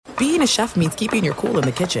being a chef means keeping your cool in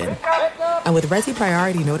the kitchen. And with Resi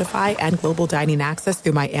Priority Notify and Global Dining Access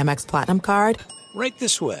through my Amex Platinum card, Right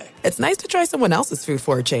this way. it's nice to try someone else's food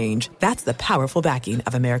for a change. That's the powerful backing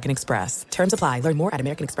of American Express. Terms apply. Learn more at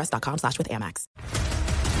americanexpress.com/withAmex.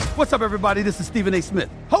 What's up, everybody? This is Stephen A. Smith,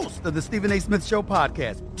 host of the Stephen A. Smith Show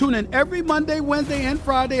podcast. Tune in every Monday, Wednesday, and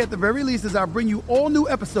Friday at the very least as I bring you all new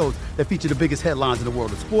episodes that feature the biggest headlines in the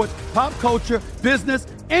world of sports, pop culture, business,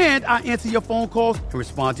 and I answer your phone calls and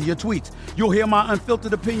respond to your tweets. You'll hear my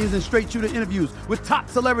unfiltered opinions and straight-shooter interviews with top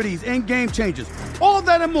celebrities and game changers. All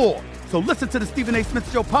that and more. So listen to the Stephen A.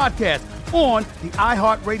 Smith Show podcast on the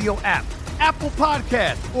iHeartRadio app, Apple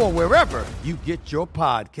Podcasts, or wherever you get your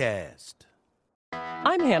podcast.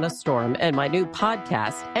 I'm Hannah Storm, and my new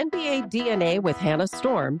podcast, NBA DNA with Hannah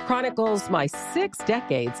Storm, chronicles my 6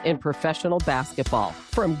 decades in professional basketball.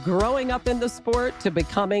 From growing up in the sport to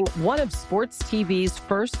becoming one of sports TV's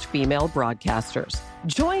first female broadcasters.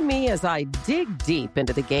 Join me as I dig deep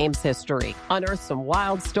into the game's history, unearth some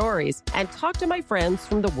wild stories, and talk to my friends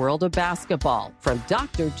from the world of basketball, from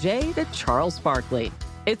Dr. J to Charles Barkley.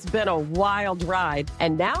 It's been a wild ride,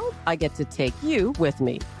 and now I get to take you with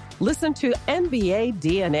me. Listen to NBA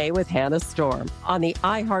DNA with Hannah Storm on the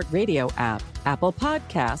iHeartRadio app, Apple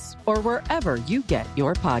Podcasts, or wherever you get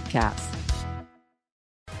your podcasts.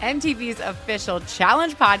 MTV's official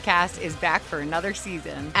Challenge podcast is back for another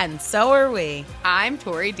season. And so are we. I'm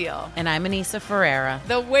Tori Deal. And I'm Anissa Ferreira.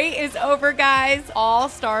 The wait is over, guys. All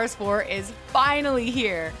Stars 4 is finally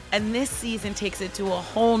here. And this season takes it to a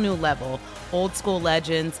whole new level. Old school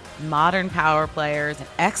legends, modern power players, and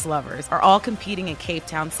ex-lovers are all competing in Cape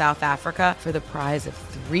Town, South Africa for the prize of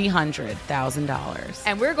 $300,000.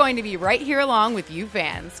 And we're going to be right here along with you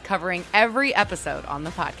fans, covering every episode on the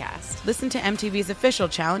podcast. Listen to MTV's official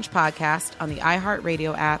Challenge podcast on the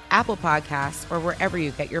iHeartRadio app, Apple Podcasts, or wherever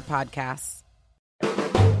you get your podcasts.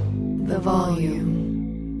 The Volume.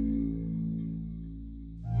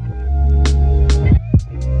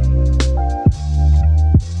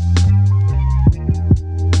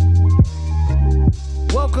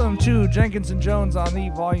 Welcome to Jenkins and Jonez on the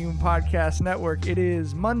Volume Podcast Network. It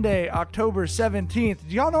is Monday, October 17th.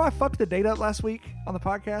 Do y'all know I fucked the date up last week on the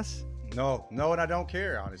podcast? No, and I don't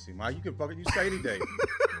care, honestly, Mike. You can fuck it. You say any day.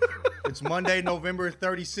 It's Monday, November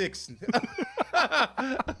 36th.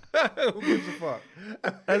 Who gives a fuck?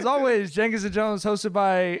 As always, Jenkins and Jonez, hosted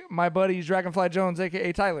by my buddies Dragonfly Jones,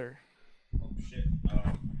 a.k.a. Tyler. Oh, shit.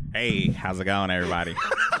 Hey, how's it going, everybody?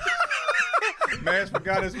 Man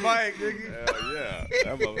forgot his mic, nigga. Yeah,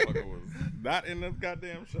 that motherfucker was not in the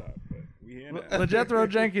goddamn shot. But we hear that. LeJethro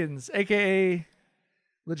Jenkins, a.k.a.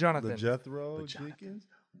 LeJonathan. LeJethro Jenkins?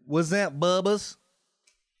 What's that, Bubbas?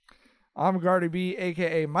 I'm Gardy B,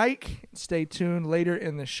 a.k.a. Mike. Stay tuned later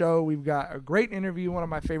in the show. We've got a great interview, one of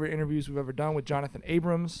my favorite interviews we've ever done with Jonathan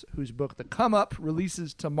Abrams, whose book, The Come Up,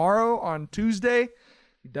 releases tomorrow on Tuesday.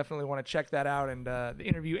 You definitely want to check that out, and the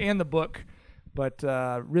interview and the book. But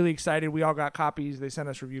really excited. We all got copies. They sent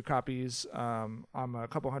us review copies. I'm a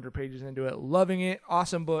couple hundred pages into it. Loving it.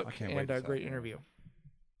 Awesome book and a great interview.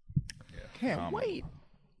 Yeah. Can't wait.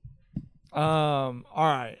 All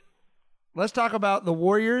right. Let's talk about the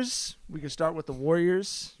Warriors. We can start with the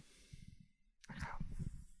Warriors.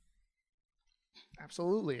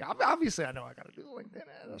 Absolutely. Obviously, I know I got to do the LinkedIn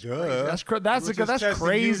ad. That's crazy. That's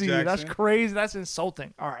crazy. That's crazy. That's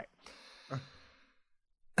insulting. All right.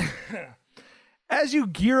 As you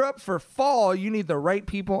gear up for fall, you need the right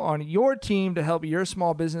people on your team to help your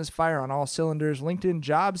small business fire on all cylinders. LinkedIn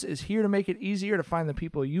Jobs is here to make it easier to find the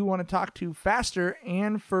people you want to talk to faster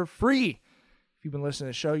and for free. If you've been listening to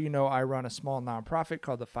the show, you know I run a small nonprofit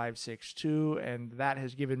called the 562, and that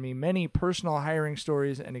has given me many personal hiring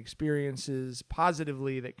stories and experiences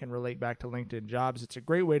positively that can relate back to LinkedIn Jobs. It's a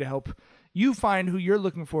great way to help you find who you're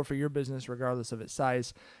looking for your business, regardless of its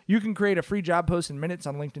size. You can create a free job post in minutes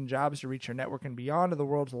on LinkedIn Jobs to reach your network and beyond to the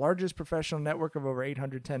world's largest professional network of over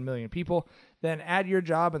 810 million people. Then add your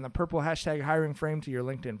job and the purple hashtag hiring frame to your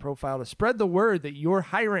LinkedIn profile to spread the word that you're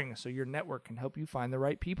hiring so your network can help you find the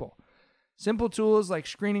right people. Simple tools like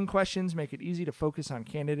screening questions make it easy to focus on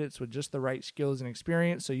candidates with just the right skills and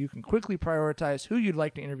experience so you can quickly prioritize who you'd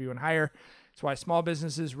like to interview and hire. It's why small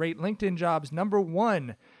businesses rate LinkedIn Jobs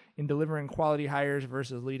 #1 in delivering quality hires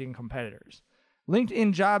versus leading competitors.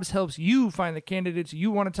 LinkedIn Jobs helps you find the candidates you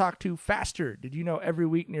want to talk to faster. Did you know every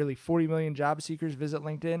week nearly 40 million job seekers visit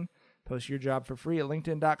LinkedIn? Post your job for free at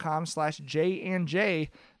linkedin.com/J&J.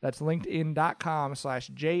 That's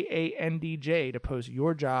linkedin.com/JANDJ to post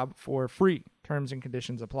your job for free. Terms and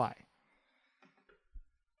conditions apply.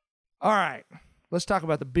 All right. Let's talk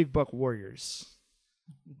about the Big Buck Warriors.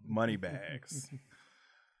 Money bags.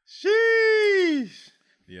 Sheesh.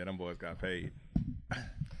 Yeah, them boys got paid.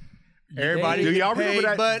 Everybody do y'all paid,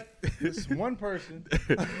 remember that? But it's one person.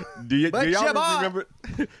 do y'all Shabbat. remember?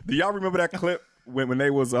 Do y'all remember that clip when they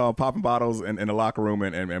was popping bottles in the locker room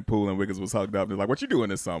and Poole and Wiggins was hugged up? They're like, "What you doing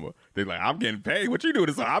this summer?" They're like, "I'm getting paid. What you doing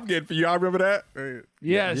this summer? I'm getting for you." Y'all remember that?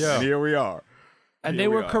 Yes. Yeah. And here we are. And Here they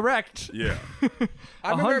we were are. correct. Yeah.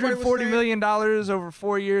 $140 million over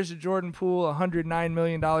 4 years to Jordan Poole, $109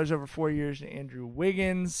 million over 4 years to Andrew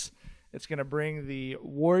Wiggins. It's going to bring the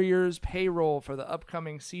Warriors' payroll for the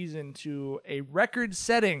upcoming season to a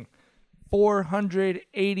record-setting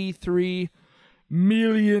 $483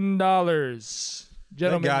 million. Gentlemen,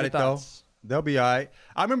 They got your it, thoughts? though. They'll be all right.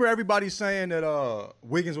 I remember everybody saying that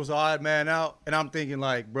Wiggins was the odd man out, and I'm thinking,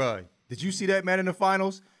 like, bruh, did you see that man in the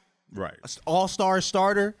finals? Right. All-star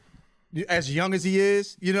starter, as young as he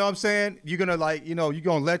is, you know what I'm saying? You're going to, you're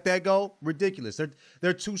going to let that go? Ridiculous.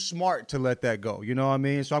 They're too smart to let that go, you know what I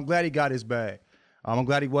mean? So I'm glad he got his bag. I'm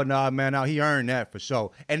glad he wasn't an odd man out. He earned that for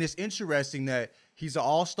sure. And it's interesting that he's an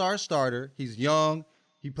all-star starter. He's young.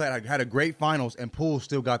 He had a great finals, and Poole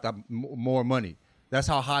still got that more money. That's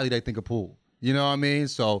how highly they think of Poole. You know what I mean?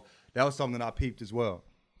 So that was something that I peeped as well.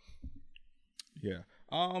 Yeah.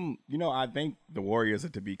 I think the Warriors are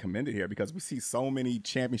to be commended here because we see so many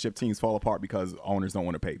championship teams fall apart because owners don't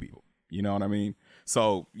want to pay people. You know what I mean?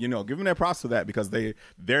 So, give them their props for that because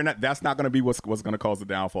they're not. That's not going to be what's going to cause the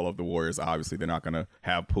downfall of the Warriors. Obviously, they're not going to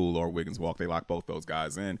have Poole or Wiggins walk. They lock both those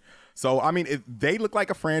guys in. So, I mean, they look like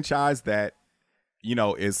a franchise that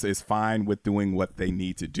is fine with doing what they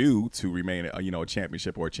need to do to remain a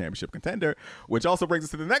championship or a championship contender, which also brings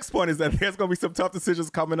us to the next point is that there's going to be some tough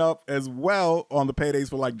decisions coming up as well on the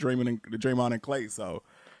paydays for like Draymond and Clay. So,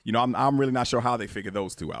 I'm really not sure how they figure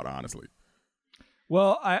those two out, honestly.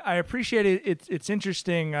 Well, I appreciate it. It's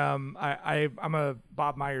interesting. I'm a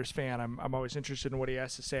Bob Myers fan. I'm always interested in what he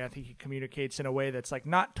has to say. I think he communicates in a way that's like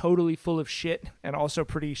not totally full of shit and also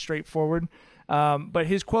pretty straightforward. But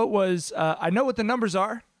his quote was, "I know what the numbers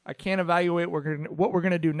are. I can't evaluate what we're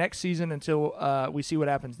gonna do next season until we see what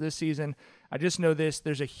happens this season. I just know this: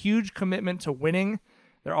 there's a huge commitment to winning.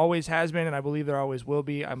 There always has been, and I believe there always will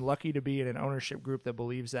be. I'm lucky to be in an ownership group that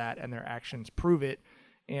believes that, and their actions prove it.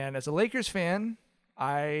 And as a Lakers fan,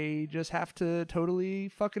 I just have to totally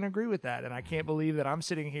fucking agree with that. And I can't believe that I'm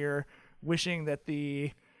sitting here wishing that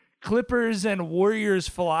the Clippers and Warriors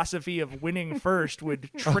philosophy of winning first would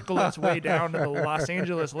trickle its way down to the Los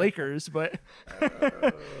Angeles Lakers. But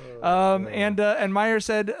and Meyer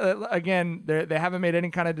said again, they haven't made any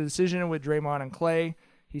kind of decision with Draymond and Clay.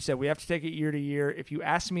 He said we have to take it year to year. If you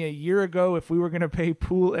asked me a year ago if we were going to pay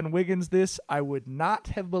Poole and Wiggins this, I would not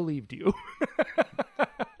have believed you."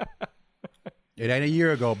 It ain't a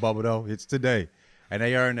year ago, Bubba, though. It's today. And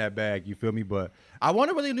they earned that bag, you feel me? But I want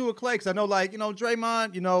to really do with Clay because I know,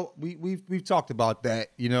 Draymond, we've talked about that,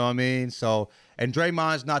 you know what I mean? So, and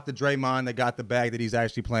Draymond's not the Draymond that got the bag that he's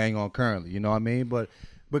actually playing on currently, you know what I mean? But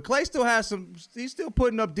Clay still has he's still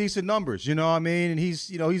putting up decent numbers, you know what I mean? And he's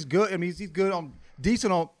good. I mean, he's good on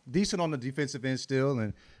decent on the defensive end still,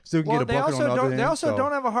 and still can get a bucket on the other end. They also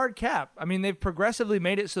don't have a hard cap. I mean, they've progressively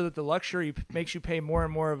made it so that the luxury makes you pay more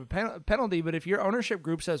and more of a penalty. But if your ownership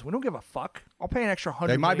group says we don't give a fuck, I'll pay an extra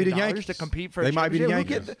 $100 million to compete for. They might be the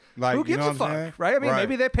Yankees. Who gives a fuck, right? I mean,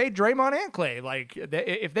 maybe they paid Draymond and Clay. Like,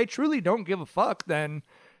 if they truly don't give a fuck, then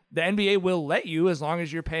the NBA will let you, as long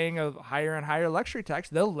as you're paying a higher and higher luxury tax,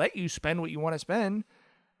 they'll let you spend what you want to spend.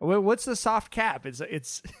 What's the soft cap?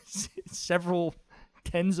 It's several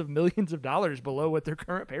tens of millions of dollars below what their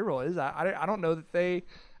current payroll is. I don't know that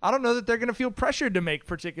they're going to feel pressured to make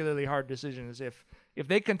particularly hard decisions if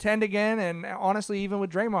they contend again. And honestly, even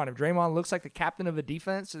with Draymond, if Draymond looks like the captain of a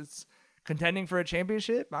defense, it's contending for a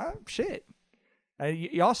championship. Shit,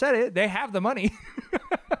 y'all said it. They have the money.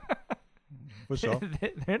 For sure.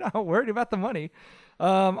 They're not worried about the money.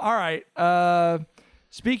 All right.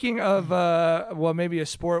 Speaking of, maybe a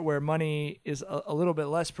sport where money is a little bit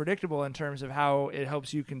less predictable in terms of how it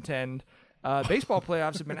helps you contend, baseball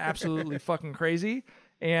playoffs have been absolutely fucking crazy,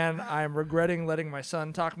 and I'm regretting letting my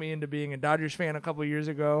son talk me into being a Dodgers fan a couple years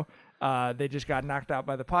ago. They just got knocked out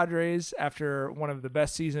by the Padres after one of the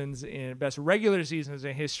best regular seasons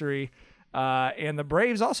in history, and the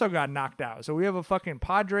Braves also got knocked out. So we have a fucking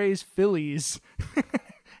Padres-Phillies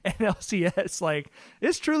NLCS. Like,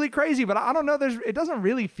 it's truly crazy, but I don't know. It doesn't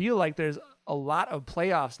really feel like there's a lot of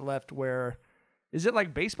playoffs left. Where is it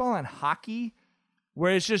like baseball and hockey,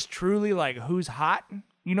 where it's just truly like who's hot?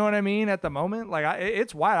 You know what I mean? At the moment, like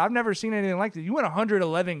it's wild. I've never seen anything like this. You win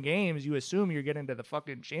 111 games, you assume you're getting to the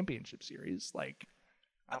fucking championship series. Like,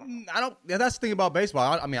 I don't. Yeah, that's the thing about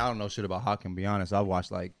baseball. I mean, I don't know shit about hockey. To be honest, I've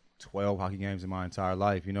watched like 12 hockey games in my entire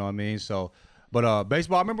life. You know what I mean? So. But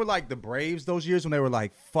baseball, I remember like the Braves those years when they were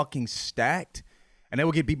like fucking stacked. And they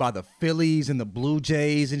would get beat by the Phillies and the Blue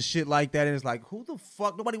Jays and shit like that. And it's like, who the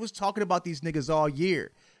fuck? Nobody was talking about these niggas all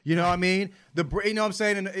year. You know what I mean? You know what I'm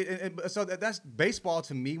saying? And so that's baseball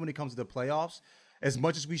to me when it comes to the playoffs. As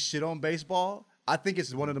much as we shit on baseball, I think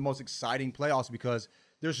it's one of the most exciting playoffs because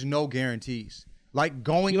there's no guarantees. Like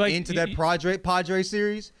going into that Padre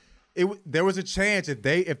series, there was a chance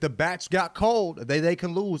if the bats got cold, they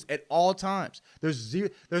can lose at all times. There's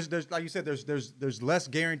like you said, there's less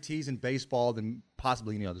guarantees in baseball than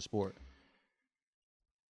possibly any other sport.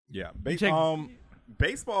 Yeah, baseball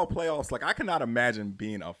playoffs. Like I cannot imagine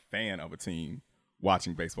being a fan of a team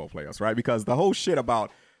watching baseball playoffs, right? Because the whole shit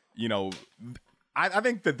about I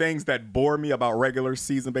think the things that bore me about regular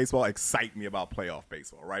season baseball excite me about playoff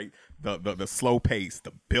baseball, right? The slow pace,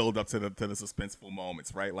 the build up to the suspenseful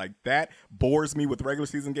moments, right? Like that bores me with regular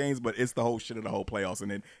season games, but it's the whole shit of the whole playoffs,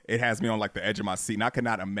 and it has me on like the edge of my seat. And I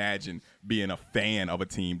cannot imagine being a fan of a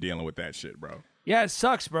team dealing with that shit, bro. Yeah, it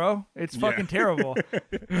sucks, bro. It's fucking terrible.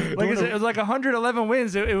 It was like 111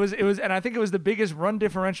 wins. It was, and I think it was the biggest run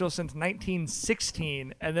differential since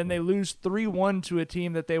 1916. And then they lose 3-1 to a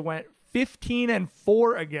team that they went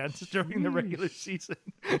 15-4 against during the regular season.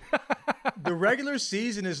 The regular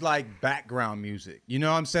season is like background music, you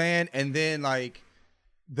know what I'm saying? And then like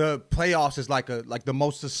the playoffs is like the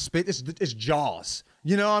most suspicious. It's Jaws,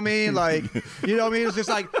 you know what I mean? Like, you know what I mean? It's just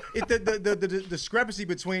like the discrepancy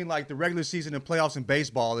between like the regular season and playoffs in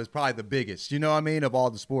baseball is probably the biggest, you know what I mean, of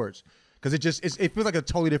all the sports. Because it feels like a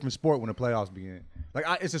totally different sport when the playoffs begin. Like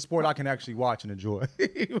it's a sport I can actually watch and enjoy.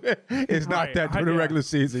 It's not that during the regular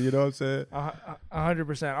season. You know what I'm saying?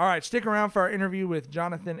 100%. All right, stick around for our interview with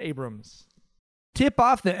Jonathan Abrams. Tip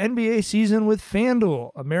off the NBA season with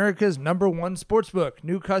FanDuel, America's #1 sportsbook.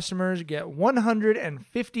 New customers get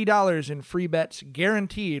 $150 in free bets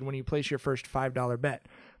guaranteed when you place your first $5 bet.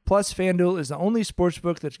 Plus, FanDuel is the only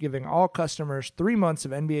sportsbook that's giving all customers 3 months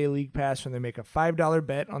of NBA League Pass when they make a $5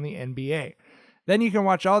 bet on the NBA. Then you can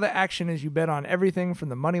watch all the action as you bet on everything from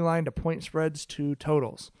the money line to point spreads to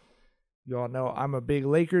totals. You all know I'm a big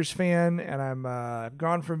Lakers fan, and I've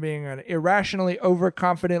gone from being an irrationally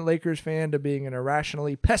overconfident Lakers fan to being an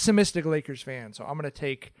irrationally pessimistic Lakers fan. So I'm going to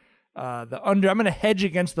take the under. I'm going to hedge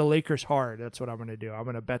against the Lakers hard. That's what I'm going to do. I'm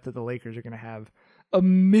going to bet that the Lakers are going to have a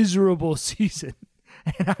miserable season.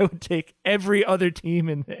 And I would take every other team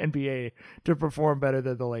in the NBA to perform better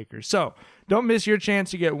than the Lakers. So don't miss your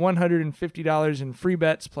chance to get $150 in free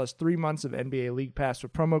bets plus 3 months of NBA League Pass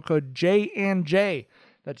with promo code JANDJ.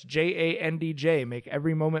 That's JANDJ. Make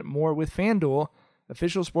every moment more with FanDuel,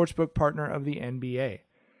 official sportsbook partner of the NBA.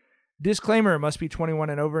 Disclaimer, must be 21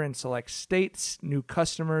 and over in select states. New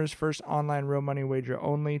customers, first online real money wager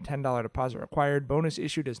only, $10 deposit required. Bonus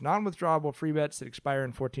issued as non-withdrawable free bets that expire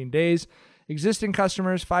in 14 days. Existing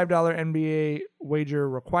customers, $5 NBA wager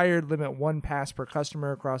required. Limit 1 pass per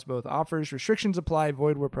customer across both offers. Restrictions apply.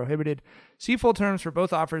 Void where prohibited. See full terms for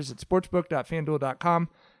both offers at sportsbook.fanduel.com.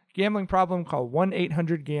 Gambling problem? Call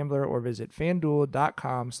 1-800-GAMBLER or visit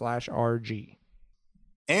fanduel.com/RG.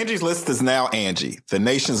 Angie's List is now Angie, the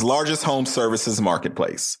nation's largest home services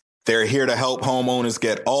marketplace. They're here to help homeowners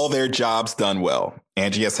get all their jobs done well.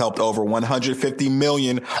 Angie has helped over 150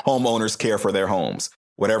 million homeowners care for their homes.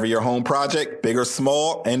 Whatever your home project, big or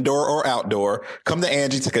small, indoor or outdoor, come to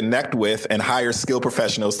Angie to connect with and hire skilled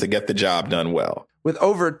professionals to get the job done well. With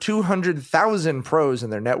over 200,000 pros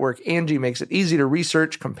in their network, Angie makes it easy to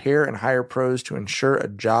research, compare, and hire pros to ensure a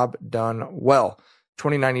job done well.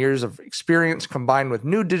 29 years of experience combined with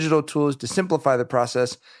new digital tools to simplify the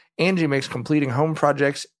process, Angie makes completing home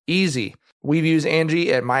projects easy. We've used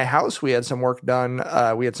Angie at my house. We had some work done.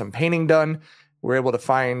 We had some painting done. We were able to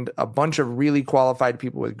find a bunch of really qualified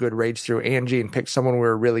people with good rates through Angie and pick someone we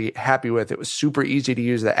were really happy with. It was super easy to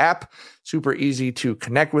use the app, super easy to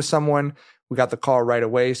connect with someone. We got the call right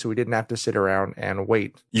away, so we didn't have to sit around and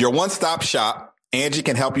wait. Your one-stop shop, Angie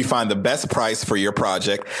can help you find the best price for your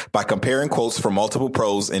project by comparing quotes from multiple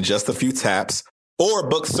pros in just a few taps, or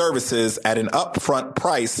book services at an upfront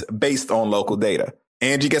price based on local data.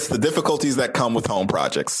 Angie gets the difficulties that come with home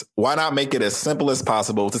projects. Why not make it as simple as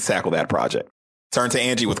possible to tackle that project? Turn to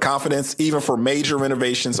Angie with confidence, even for major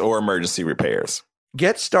renovations or emergency repairs.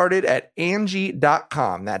 Get started at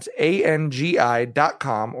Angie.com. That's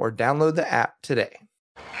ANGI.com, or download the app today.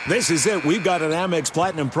 This is it. We've got an Amex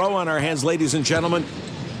Platinum Pro on our hands, ladies and gentlemen.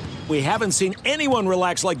 We haven't seen anyone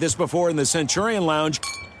relax like this before in the Centurion Lounge.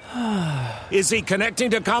 Is he connecting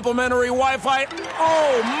to complimentary Wi-Fi?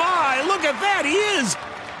 Oh, my. Look at that. He is.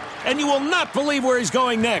 And you will not believe where he's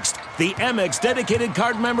going next. The Amex dedicated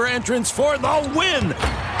card member entrance for the win.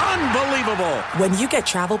 Unbelievable. When you get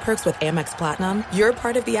travel perks with Amex Platinum, you're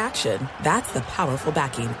part of the action. That's the powerful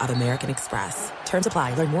backing of American Express. Terms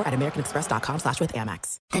apply. Learn more at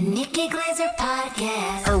americanexpress.com/withAmex. The Nikki Glazer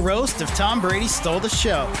Podcast. Her roast of Tom Brady stole the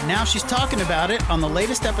show. Now she's talking about it on the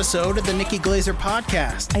latest episode of the Nikki Glazer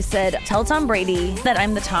Podcast. I said, tell Tom Brady that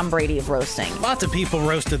I'm the Tom Brady of roasting. Lots of people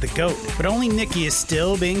roasted the GOAT, but only Nikki is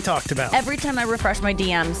still being talked about. Every time I refresh my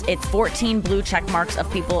DMs, it's 14 blue check marks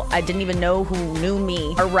of people I didn't even know who knew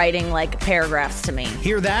me are writing like paragraphs to me.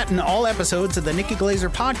 Hear that in all episodes of the Nikki Glazer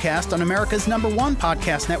Podcast on America's #1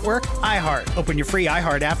 podcast network, iHeart. Open your free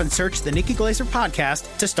iHeart app and search the Nikki Glazer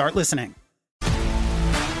Podcast to start listening.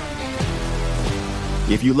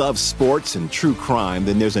 If you love sports and true crime,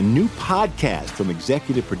 then there's a new podcast from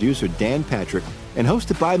executive producer Dan Patrick and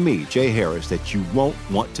hosted by me, Jay Harris, that you won't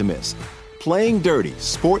want to miss. Playing Dirty: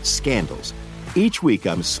 Sports Scandals. Each week,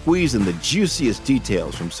 I'm squeezing the juiciest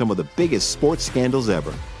details from some of the biggest sports scandals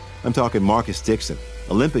ever. I'm talking Marcus Dixon,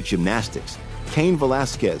 Olympic gymnastics, Cain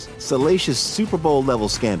Velasquez, salacious Super Bowl-level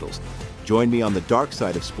scandals. Join me on the dark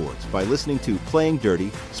side of sports by listening to Playing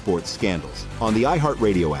Dirty: Sports Scandals on the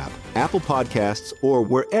iHeartRadio app, Apple Podcasts, or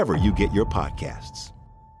wherever you get your podcasts.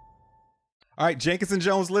 All right, Jenkins and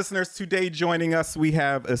Jonez listeners, today joining us, we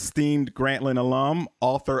have esteemed Grantland alum,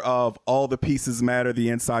 author of All the Pieces Matter, The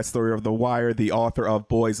Inside Story of the Wire, the author of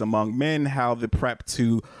Boys Among Men, How the Prep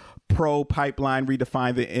to Pro Pipeline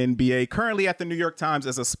Redefined the NBA, currently at the New York Times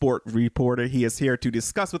as a sport reporter. He is here to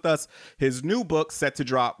discuss with us his new book set to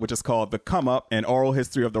drop, which is called The Come Up, An Oral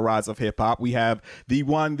History of the Rise of Hip Hop. We have the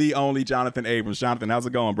one, the only Jonathan Abrams. Jonathan, how's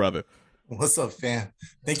it going, brother? What's up, fam?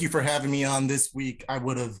 Thank you for having me on this week. I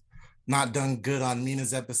would have not done good on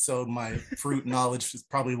Mina's episode. My fruit knowledge is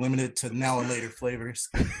probably limited to now and later flavors.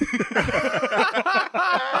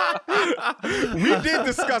 We did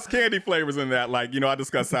discuss candy flavors in that. Like, I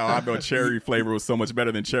discussed how I thought cherry flavor was so much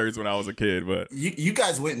better than cherries when I was a kid. But you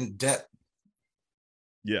guys went in depth.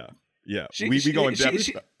 Yeah. We go in depth.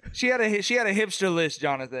 She had a hipster list,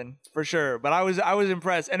 Jonathan, for sure. But I was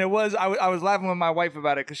impressed, and I was laughing with my wife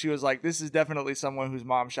about it because she was like, "This is definitely someone whose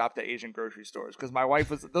mom shopped at Asian grocery stores." Because my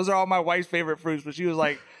wife those are all my wife's favorite fruits. But she was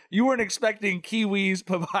like, "You weren't expecting kiwis,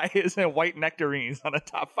 papayas, and white nectarines on a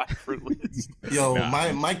top 5 fruit list." Yo,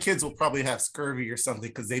 my kids will probably have scurvy or something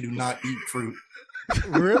because they do not eat fruit.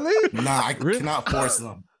 Really? Nah, I cannot force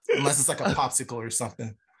them unless it's like a popsicle or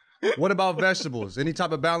something. What about vegetables? Any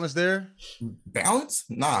type of balance there? Balance?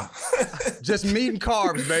 Nah. Just meat and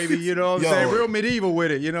carbs, baby. You know what I'm saying? Real medieval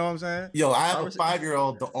with it. You know what I'm saying? Yo, I have a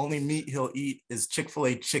 5-year-old. The only meat he'll eat is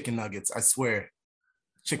Chick-fil-A chicken nuggets. I swear.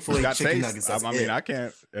 Chick-fil-A chicken nuggets. That's it. I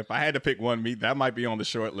can't. If I had to pick one meat, that might be on the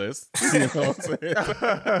short list. You know what I'm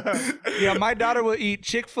saying? Yeah, my daughter will eat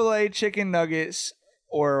Chick-fil-A chicken nuggets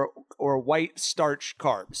or white starch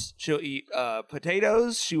carbs. She'll eat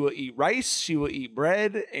potatoes, she will eat rice, she will eat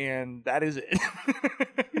bread, and that is it.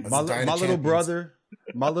 my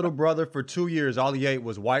little brother for 2 years, all he ate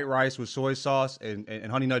was white rice with soy sauce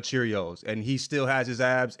and Honey Nut Cheerios, and he still has his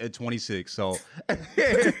abs at 26. So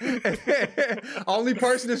only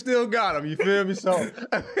person that still got him. You feel me? So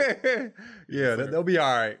yeah, they'll be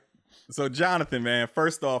all right. So Jonathan, man,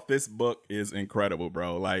 first off, this book is incredible,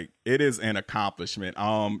 bro. Like, it is an accomplishment.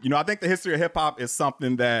 I think the history of hip hop is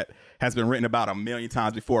something that has been written about a million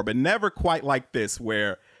times before, but never quite like this,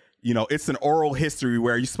 where, it's an oral history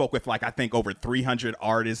where you spoke with, like, I think over 300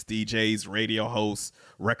 artists, DJs, radio hosts,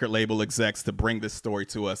 record label execs to bring this story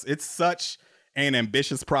to us. It's such an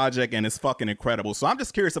ambitious project, and it's fucking incredible. So I'm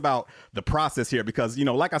just curious about the process here because,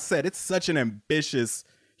 like I said, it's such an ambitious,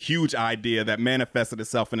 huge idea that manifested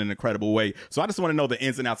itself in an incredible way. So I just want to know the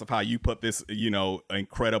ins and outs of how you put this,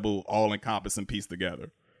 incredible, all-encompassing piece together.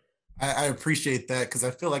 I appreciate that because I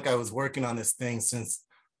feel like I was working on this thing since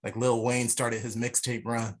like Lil Wayne started his mixtape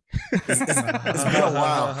run. It's been a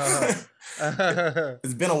while.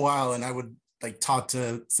 It's been a while, and I would like talk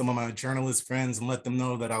to some of my journalist friends and let them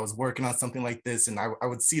know that I was working on something like this, and I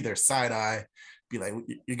would see their side eye, be like,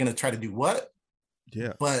 "You're gonna try to do what?"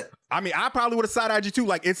 Yeah, but I mean, I probably would have side-eyed you too.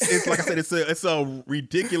 Like it's like I said, it's a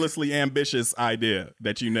ridiculously ambitious idea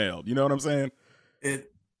that you nailed. You know what I'm saying? It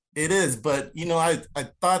is, but I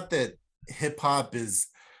thought that hip hop is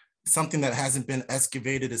something that hasn't been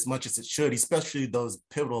excavated as much as it should, especially those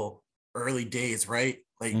pivotal early days, right?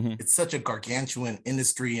 Like It's such a gargantuan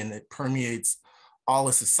industry and it permeates all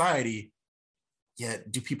of society.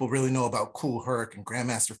 Yet, do people really know about Kool Herc and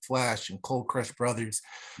Grandmaster Flash and Cold Crush Brothers?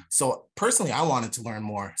 So personally, I wanted to learn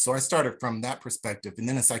more. So I started from that perspective. And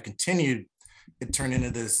then as I continued, it turned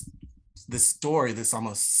into this story, this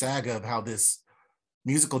almost saga of how this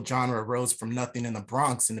musical genre rose from nothing in the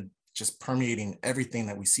Bronx and just permeating everything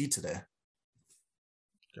that we see today.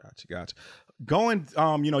 Gotcha. Going,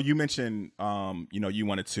 you mentioned, you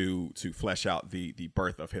wanted to flesh out the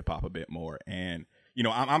birth of hip hop a bit more, and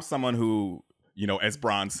I'm someone who, as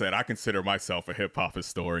Bron said, I consider myself a hip hop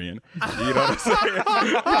historian. You know what I'm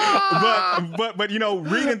saying? but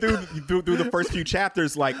reading through the first few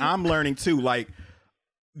chapters, like I'm learning too, like.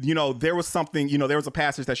 There was something, there was a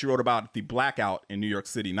passage that she wrote about the blackout in New York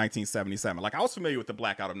City, 1977. Like, I was familiar with the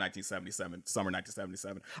blackout of 1977, summer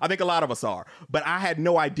 1977. I think a lot of us are. But I had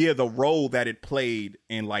no idea the role that it played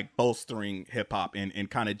in, like, bolstering hip-hop and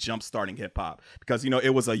kind of jump-starting hip-hop. Because,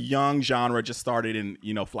 it was a young genre, just started in,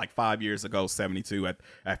 like 5 years ago, 72, at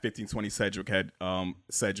 1520 Sedgwick had,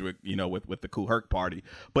 with the Kool Herc Party.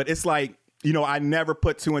 But it's like, I never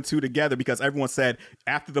put two and two together because everyone said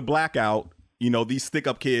after the blackout, these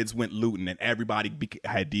stick-up kids went looting and everybody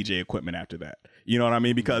had DJ equipment after that. You know what I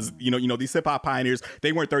mean? Because, these hip-hop pioneers,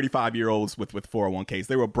 they weren't 35-year-olds with 401ks.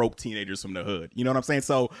 They were broke teenagers from the hood. You know what I'm saying?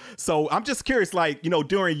 So I'm just curious, like,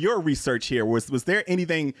 during your research here, was there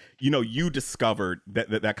anything, you discovered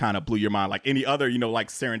that kind of blew your mind? Like any other, like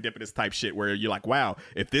serendipitous type shit where you're like, wow,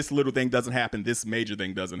 if this little thing doesn't happen, this major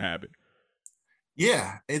thing doesn't happen.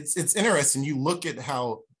 Yeah, it's interesting. You look at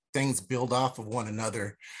how things build off of one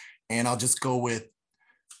another. And I'll just go with,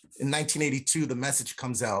 in 1982, The Message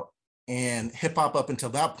comes out, and hip hop up until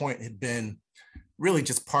that point had been really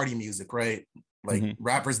just party music, right? Like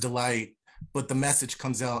Rapper's Delight, but The Message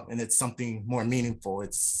comes out and it's something more meaningful.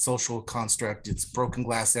 It's social construct, it's broken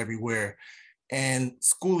glass everywhere. And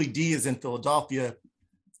Schoolie D is in Philadelphia.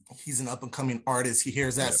 He's an up and coming artist. He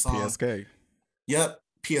hears that song. PSK. Yep,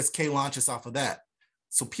 PSK launches off of that.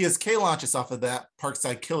 So PSK launches off of that,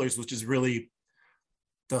 Parkside Killers, which is really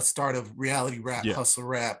the start of reality rap, hustle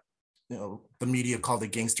rap. The media called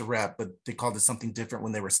it gangster rap, but they called it something different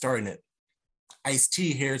when they were starting it.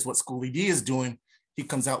 Ice-T hears what Schoolie D is doing. He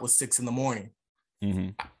comes out with 6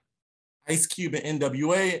 a.m. Ice Cube and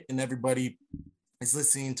NWA, and everybody is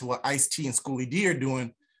listening to what Ice-T and Schoolie D are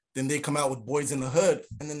doing. Then they come out with Boys in the Hood,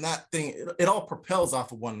 and then that thing, it all propels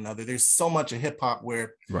off of one another. There's so much of hip hop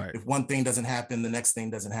where if one thing doesn't happen, the next thing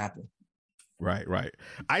doesn't happen. Right.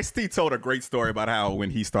 Ice-T told a great story about how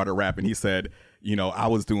when he started rapping, he said, I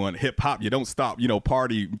was doing hip hop, you don't stop,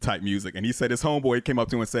 party type music. And he said his homeboy came up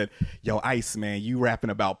to him and said, yo, Ice, man, you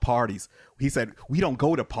rapping about parties. He said, we don't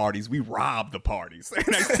go to parties, we rob the parties.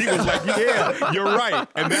 And Ice-T was like, yeah, you're right.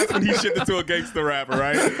 And that's when he shifted to a gangster rapper,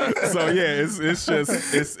 right? So yeah, it's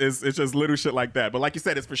just little shit like that. But like you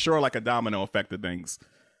said, it's for sure like a domino effect of things.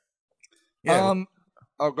 Yeah.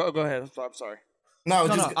 Go ahead. I'm sorry. No,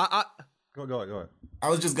 Go ahead. I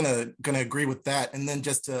was just gonna agree with that, and then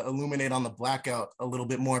just to illuminate on the blackout a little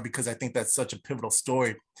bit more, because I think that's such a pivotal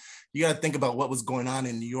story. You got to think about what was going on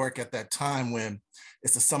in New York at that time when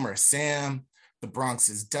it's the summer of Sam. The Bronx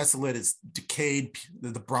is desolate, it's decayed.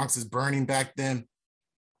 The Bronx is burning back then,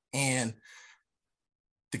 and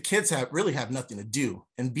the kids really have nothing to do.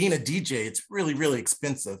 And being a DJ, it's really, really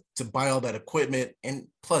expensive to buy all that equipment, and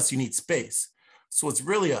plus you need space. So it's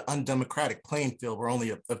really an undemocratic playing field where only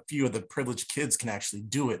a few of the privileged kids can actually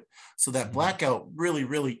do it. So that blackout really,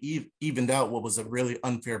 really evened out what was a really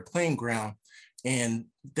unfair playing ground. And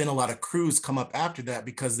then a lot of crews come up after that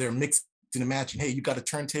because they're mixing and matching. Hey, you got a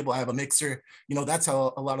turntable, I have a mixer. That's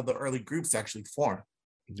how a lot of the early groups actually form.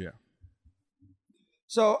 Yeah.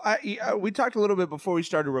 So we talked a little bit before we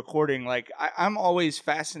started recording. Like I'm always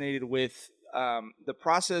fascinated with the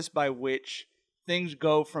process by which things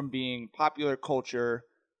go from being popular culture,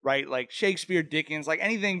 right? Like Shakespeare, Dickens, like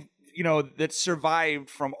anything, that survived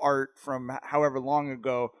from art from however long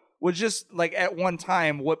ago was just like at one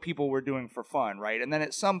time what people were doing for fun, right? And then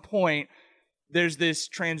at some point, there's this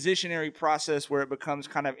transitionary process where it becomes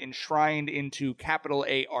kind of enshrined into capital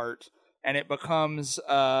A art, and it becomes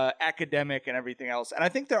academic and everything else. And I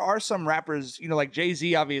think there are some rappers, like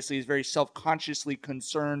Jay-Z obviously is very self-consciously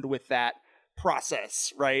concerned with that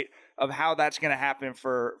process, right? Of how that's going to happen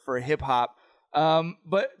for hip hop.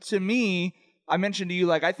 But to me, I mentioned to you,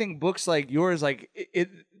 like, I think books like yours, like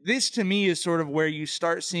this to me is sort of where you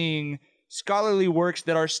start seeing scholarly works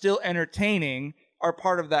that are still entertaining are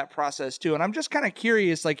part of that process too. And I'm just kind of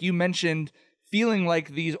curious, like you mentioned, feeling like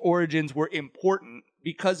these origins were important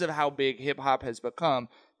because of how big hip hop has become.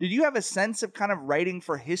 Did you have a sense of kind of writing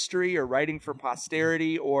for history or writing for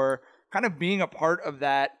posterity or kind of being a part of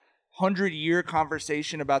that 100-year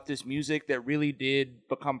conversation about this music that really did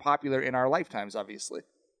become popular in our lifetimes, obviously?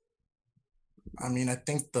 I mean, I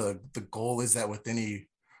think the goal is that with any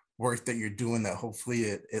work that you're doing, that hopefully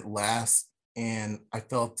it lasts. And I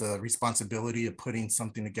felt the responsibility of putting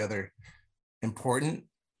something together important,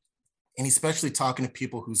 and especially talking to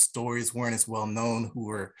people whose stories weren't as well known, who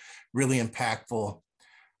were really impactful.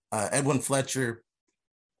 Edwin Fletcher,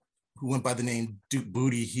 who went by the name Duke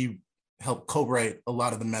Booty, he helped co-write a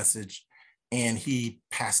lot of the message, and he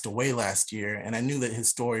passed away last year. And I knew that his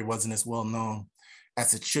story wasn't as well known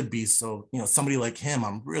as it should be. So, somebody like him,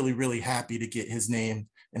 I'm really, really happy to get his name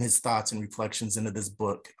and his thoughts and reflections into this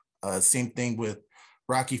book. Same thing with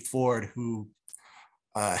Rocky Ford, who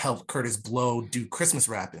helped Curtis Blow do Christmas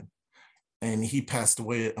rapping. And he passed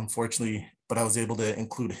away, unfortunately, but I was able to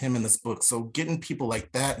include him in this book. So getting people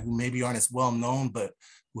like that who maybe aren't as well known, but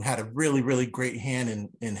who had a really, really great hand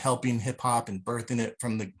in helping hip hop and birthing it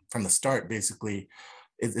from the start, basically,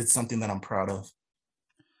 it's something that I'm proud of.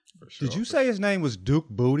 Sure. Did you say his name was Duke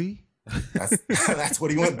Booty? That's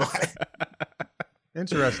what he went by.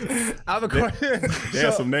 Interesting. I have a question. They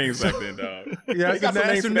had some names back then, dog. Yeah,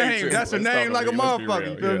 that's a name. That's a name like a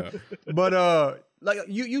motherfucker. Yeah. But like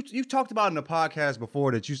you talked about in the podcast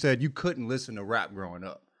before that you said you couldn't listen to rap growing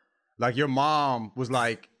up. Like your mom was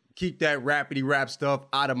like, keep that rapidy rap stuff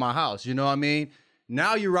out of my house. You know what I mean?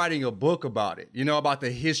 Now you're writing a book about it, about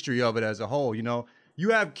the history of it as a whole. You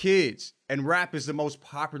have kids, and rap is the most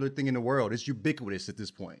popular thing in the world. It's ubiquitous at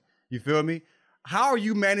this point. You feel me? How are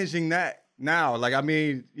you managing that now? Like, I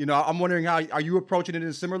mean, I'm wondering are you approaching it in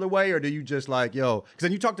a similar way, or do you just like, because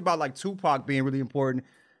then you talked about like Tupac being really important,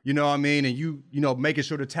 you know what I mean? And you making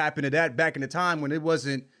sure to tap into that back in the time when it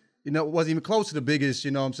wasn't, it wasn't even close to the biggest,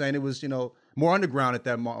 you know what I'm saying? It was, more underground at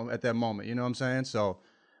that moment, you know what I'm saying? So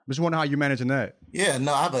I'm just wondering how you're managing that. Yeah,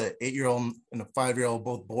 no, I have an 8-year-old and a 5-year-old,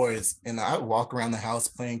 both boys, and I walk around the house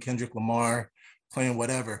playing Kendrick Lamar, playing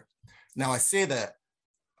whatever. Now I say that,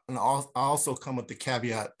 and I also come with the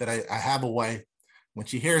caveat that I have a wife. When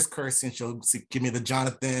she hears cursing, she'll give me the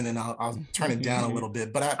Jonathan, and I'll turn it down a little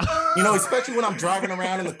bit. But especially when I'm driving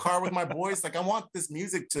around in the car with my boys, like I want this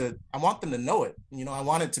music I want them to know it. I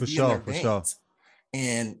want it to be in their veins. Sure.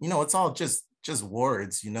 And it's all just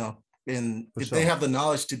words, and if they have the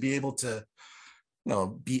knowledge to be able to,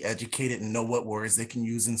 be educated and know what words they can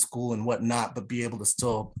use in school and whatnot, but be able to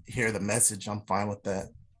still hear the message, I'm fine with that.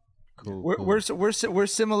 Cool. We're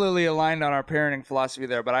similarly aligned on our parenting philosophy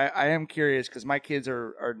there, but I am curious because my kids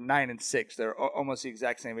are 9 and 6. They're almost the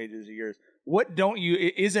exact same age as yours. What don't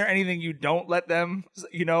you? Is there anything you don't let them,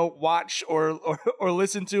 watch or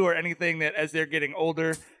listen to, or anything that as they're getting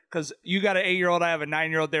older? Because you got an 8-year-old, I have a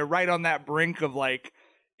 9-year-old. They're right on that brink of like,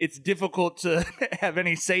 it's difficult to have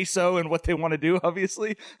any say so in what they want to do.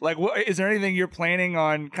 Obviously, like, is there anything you're planning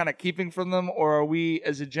on kind of keeping from them, or are we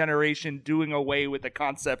as a generation doing away with the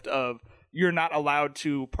concept of you're not allowed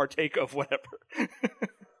to partake of whatever?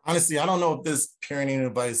 Honestly, I don't know if this parenting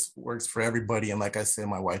advice works for everybody. And like I said,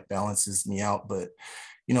 my wife balances me out, but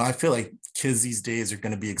I feel like kids these days are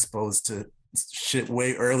going to be exposed to shit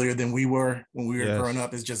way earlier than we were when we were growing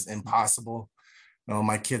up. It's just impossible.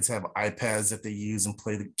 My kids have iPads that they use and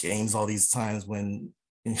play the games all these times when,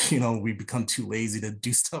 we become too lazy to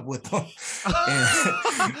do stuff with them.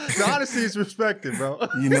 The honesty is respected, bro.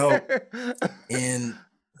 And,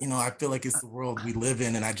 I feel like it's the world we live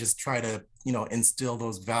in. And I just try to, instill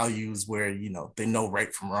those values where, they know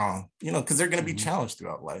right from wrong, because they're going to be challenged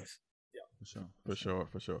throughout life. For sure.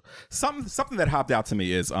 Something that hopped out to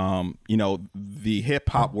me is, the hip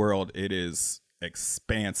hop world, it is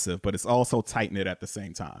expansive, but it's also tight knit at the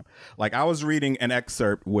same time. Like I was reading an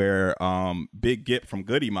excerpt where Big Gip from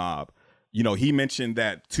Goody Mob, he mentioned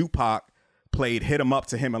that Tupac played Hit 'Em Up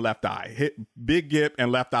to him and Left Eye. Big Gip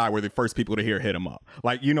and Left Eye were the first people to hear Hit 'Em Up.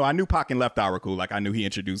 Like, I knew Pac and Left Eye were cool. Like I knew he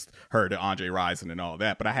introduced her to Andre Rison and all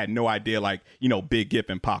that, but I had no idea like, Big Gip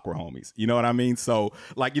and Pac were homies. You know what I mean? So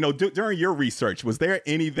like, during your research, was there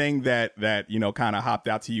anything that kind of hopped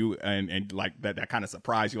out to you and like that kind of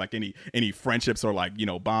surprised you? Like any friendships or like,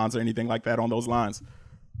 bonds or anything like that on those lines?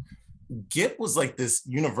 Gip was like this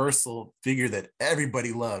universal figure that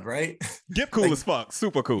everybody loved, right? Gip cool as fuck,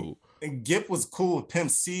 super cool. And Gip was cool with Pimp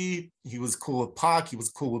C. He was cool with Pac. He was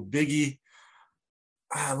cool with Biggie.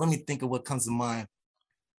 Let me think of what comes to mind.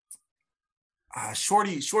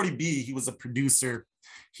 Shorty B, he was a producer.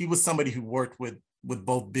 He was somebody who worked with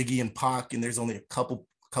both Biggie and Pac, and there's only a couple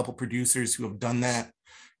producers who have done that.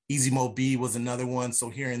 Easy Mo B was another one. So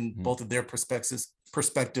hearing both of their perspectives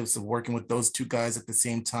of working with those two guys at the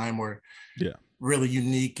same time were really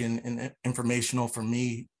unique and informational for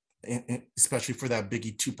me, especially for that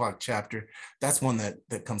Biggie Tupac chapter. That's one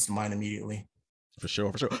that comes to mind immediately. For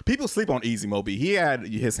sure. People sleep on Easy Mo B. He had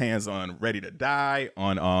his hands on Ready to Die,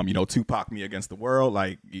 on Tupac Me Against the World.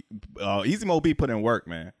 Like Easy Mo B put in work,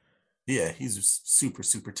 man. Yeah, he's super,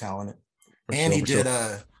 super talented. And he did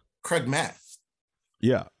Craig Mack.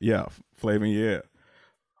 Yeah. Flavin, yeah.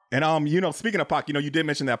 And speaking of Pac, you did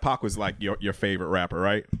mention that Pac was like your favorite rapper,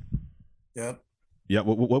 right? Yep. Yeah.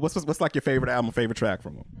 What's like your favorite album, favorite track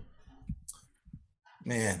from him?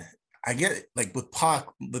 Man, I get it. Like with Pac,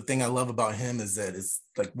 the thing I love about him is that it's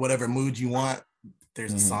like whatever mood you want,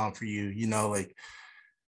 there's a song for you. You know, like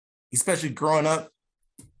especially growing up,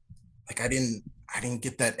 like I didn't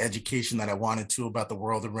get that education that I wanted to about the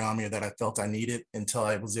world around me or that I felt I needed until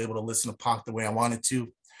I was able to listen to Pac the way I wanted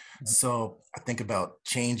to. So I think about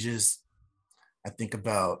Changes. I think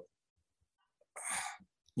about,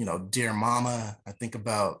 you know, Dear Mama. I think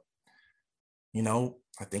about, you know,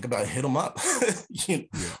 Hit 'Em Up.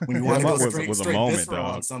 When you want to go straight visceral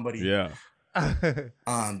on somebody. Yeah. And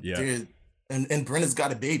Brenda's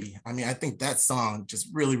Got a Baby. I mean, I think that song just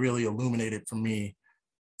really, really illuminated for me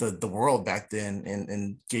the world back then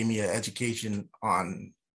and gave me an education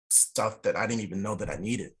on stuff that I didn't even know that I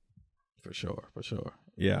needed. For sure.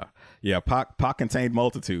 Yeah. Pac contained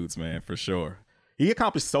multitudes, man, for sure. He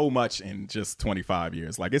accomplished so much in just 25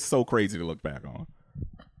 years. Like, it's so crazy to look back on.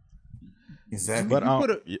 Exactly. But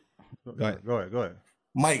go ahead.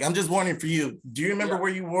 Mike, I'm just wondering for you, do you remember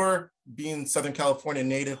where you were being Southern California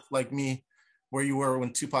native like me, where you were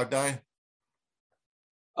when Tupac died?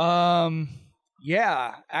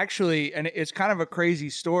 Yeah, actually, and it's kind of a crazy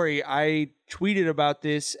story. I tweeted about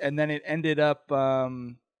this, and then it ended up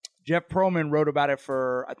Jeff Pearlman wrote about it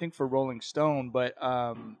for Rolling Stone. But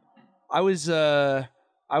I was a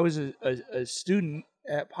student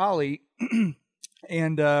at Poly,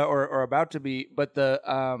 and or about to be. But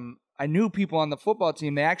I knew people on the football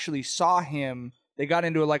team. They actually saw him. They got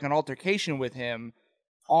into like an altercation with him.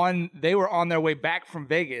 They were on their way back from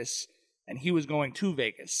Vegas. And he was going to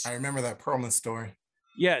Vegas. I remember that Perlman story.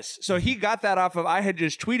 Yes. So he got that off of, I had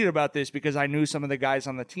just tweeted about this because I knew some of the guys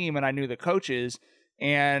on the team and I knew the coaches.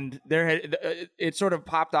 And it sort of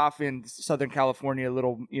popped off in Southern California, a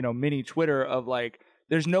little, mini Twitter of like,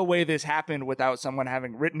 there's no way this happened without someone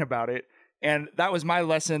having written about it. And that was my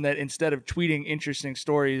lesson, that instead of tweeting interesting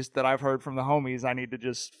stories that I've heard from the homies, I need to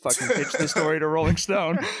just fucking pitch the story to Rolling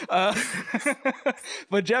Stone.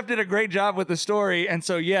 But Jeff did a great job with the story. And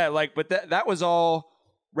so, yeah, but that was all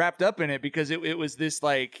wrapped up in it because it was this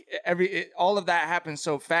like all of that happened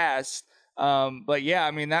so fast. But yeah, I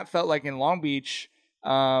mean, that felt like in Long Beach,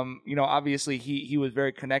 obviously he was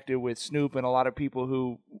very connected with Snoop and a lot of people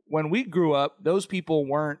who, when we grew up, those people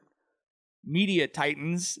weren't media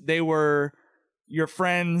titans. They were your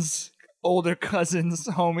friends, older cousins,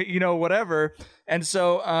 homie, whatever. And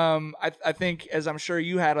so I think, as I'm sure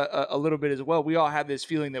you had a little bit as well, we all had this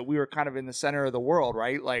feeling that we were kind of in the center of the world,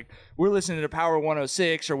 right? Like we're listening to Power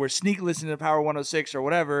 106 or we're sneak listening to Power 106 or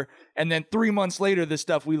whatever. And then 3 months later, the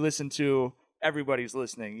stuff we listen to, everybody's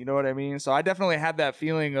listening. You know what I mean? So I definitely had that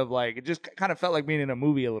feeling of like, it just kind of felt like being in a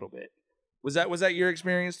movie a little bit. Was that your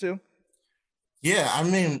experience too? Yeah, I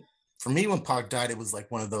mean, for me, when Pac died, it was like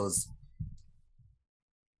one of those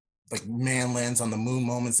like man lands on the moon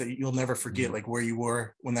moments that you'll never forget, like where you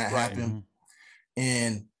were when that happened.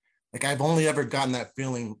 And like, I've only ever gotten that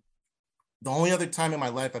feeling. The only other time in my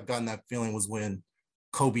life I've gotten that feeling was when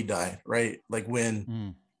Kobe died, right? Like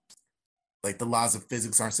when like the laws of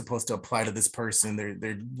physics aren't supposed to apply to this person.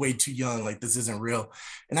 They're way too young. Like this isn't real.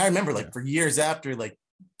 And I remember like for years after, like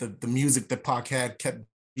the music that Pac had kept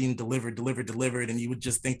being delivered, and you would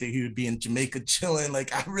just think that he would be in Jamaica chilling.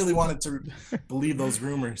 Like I really wanted to believe those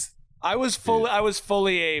rumors. I was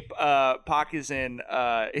fully a Pac is in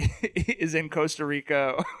Costa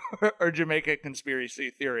Rica or Jamaica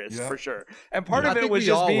conspiracy theorist for sure. And part of it was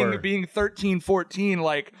just being 13, 14,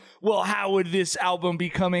 like, well, how would this album be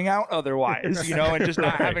coming out otherwise? And just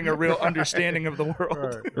not having a real understanding of the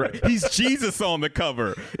world. Right. He's Jesus on the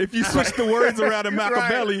cover. If you switch the words around in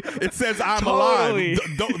Machiavelli, it says I'm alive.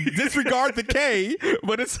 Don't disregard the K,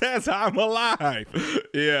 but it says I'm alive.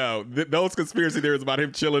 Yeah. Those conspiracy theories about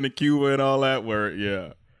him chilling in Cuba and all that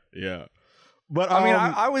were but I mean,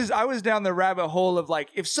 I was down the rabbit hole of like,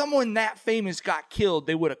 if someone that famous got killed,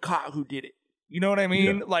 they would have caught who did it. You know what I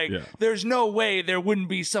mean? There's no way there wouldn't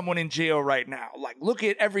be someone in jail right now. Like, look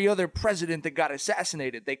at every other president that got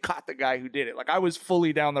assassinated. They caught the guy who did it. Like, I was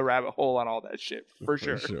fully down the rabbit hole on all that shit for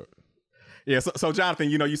sure. Yeah. So Jonathan,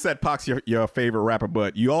 you said Pac's your favorite rapper,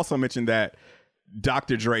 but you also mentioned that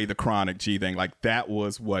Dr. Dre, the Chronic G thing, like that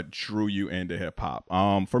was what drew you into hip hop.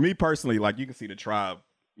 For me personally, like you can see the Tribe,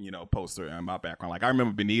 poster in my background. Like I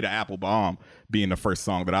remember Benita Applebaum being the first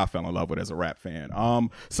song that I fell in love with as a rap fan.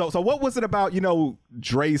 So what was it about,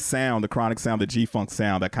 Dre's sound, the Chronic sound, the G-Funk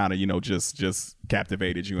sound that kind of, just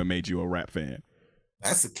captivated you and made you a rap fan?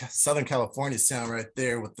 That's the Southern California sound right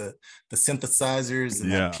there with the synthesizers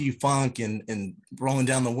and that P-Funk and rolling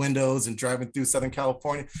down the windows and driving through Southern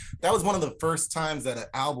California. That was one of the first times that an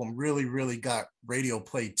album really, really got radio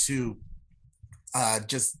play too.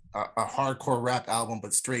 just a hardcore rap album,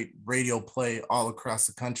 but straight radio play all across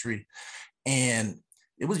the country. And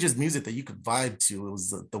it was just music that you could vibe to. It was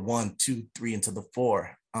the 1, 2, 3 into the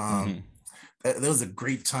 4. That was a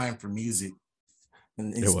great time for music,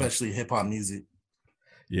 and especially hip hop music.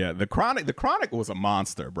 Yeah, the Chronic was a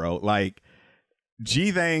monster, bro. Like,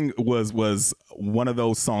 G-Thang was one of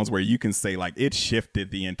those songs where you can say, like, it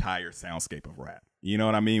shifted the entire soundscape of rap. You know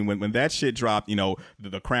what I mean? When that shit dropped, you know,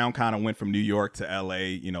 the crown kind of went from New York to LA.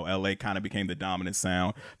 You know, LA kind of became the dominant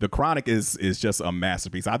sound. The Chronic is just a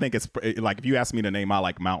masterpiece. I think it's like, if you ask me to name my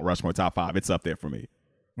like Mount Rushmore top 5, it's up there for me.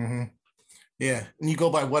 Mm-hmm. Yeah, and you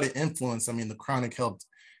go by what it influenced. I mean, the Chronic helped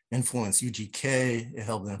influence UGK. It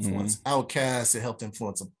helped influence Outkast. It helped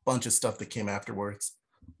influence a bunch of stuff that came afterwards.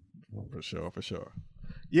 For sure.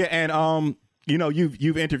 Yeah, and you know,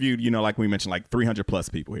 you've interviewed, you know, like we mentioned, like 300 plus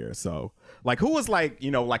people here. So, like, who was like,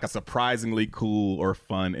 you know, like a surprisingly cool or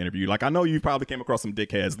fun interview? Like, I know you probably came across some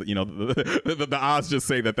dickheads that, you know, the odds just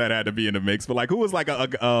say that had to be in the mix. But like, who was like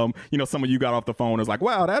you know, someone you got off the phone and was like,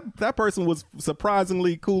 wow, that person was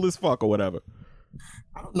surprisingly cool as fuck or whatever.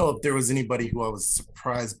 I don't know if there was anybody who I was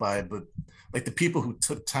surprised by, but like the people who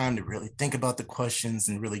took time to really think about the questions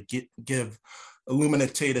and really give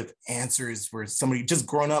illuminative answers were somebody just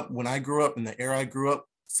growing up when I grew up, in the era I grew up,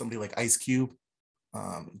 somebody like Ice Cube,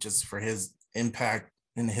 just for his impact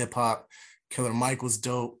in hip hop. Killer Mike was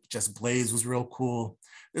dope. Just Blaze was real cool.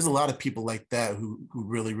 There's a lot of people like that who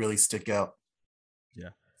really, really stick out.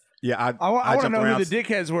 Yeah, I want to know who the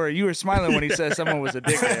dickheads were. You were smiling when he said someone was a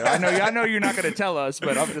dickhead. I know you're not going to tell us,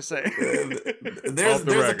 but I'm just saying. There's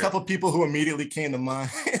a couple people who immediately came to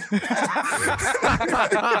mind.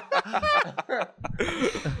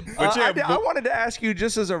 I wanted to ask you,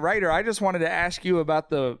 just as a writer, I just wanted to ask you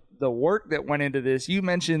about the work that went into this. You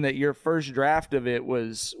mentioned that your first draft of it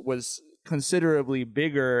was considerably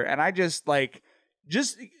bigger, and I just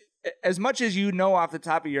as much as you know off the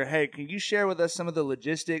top of your head, can you share with us some of the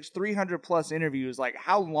logistics? 300 plus interviews. Like,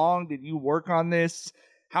 how long did you work on this?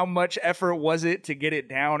 How much effort was it to get it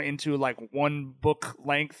down into like one book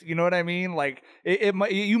length? You know what I mean? Like,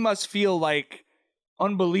 you must feel like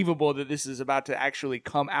unbelievable that this is about to actually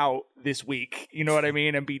come out this week. You know what I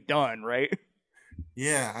mean? And be done, right?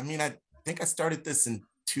 Yeah. I mean, I think I started this in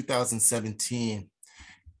 2017.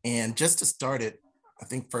 And just to start it, I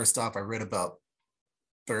think first off, I read about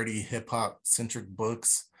 30 hip-hop centric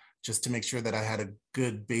books just to make sure that I had a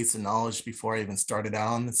good base of knowledge before I even started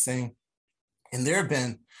out on this thing. And there have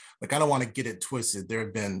been, like, I don't want to get it twisted, there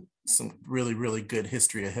have been some really, really good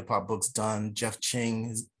history of hip-hop books done. Jeff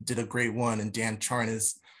Ching did a great one, and Dan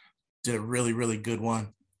Charnas did a really, really good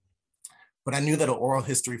one. But I knew that an oral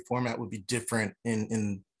history format would be different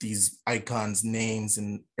in these icons' names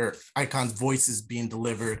or icons' voices being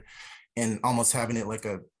delivered, and almost having it like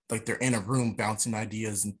they're in a room bouncing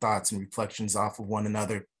ideas and thoughts and reflections off of one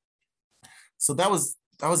another. So that was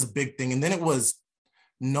a big thing. And then it was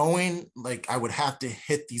knowing like I would have to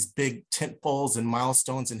hit these big tent poles and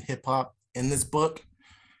milestones in hip hop in this book.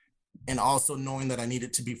 And also knowing that I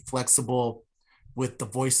needed to be flexible with the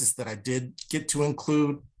voices that I did get to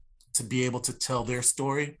include to be able to tell their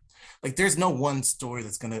story. Like, there's no one story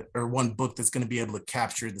one book that's going to be able to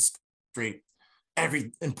capture the straight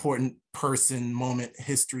every important person, moment,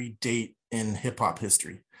 history, date in hip hop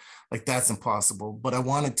history. Like, that's impossible. But I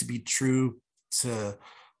wanted to be true to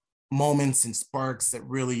moments and sparks that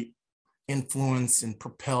really influenced and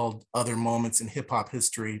propelled other moments in hip hop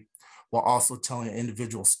history, while also telling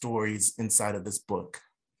individual stories inside of this book.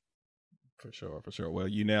 For sure. Well,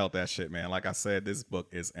 you nailed that shit, man. Like I said, this book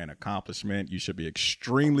is an accomplishment. You should be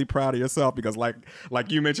extremely proud of yourself, because like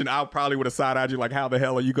you mentioned, I probably would have side-eyed you like, how the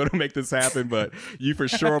hell are you going to make this happen? But you for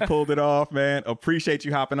sure pulled it off, man. Appreciate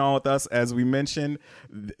you hopping on with us. As we mentioned,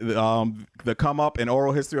 the Come Up, an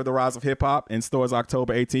Oral History of the Rise of Hip Hop, in stores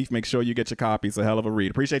October 18th. Make sure you get your copy. It's a hell of a read.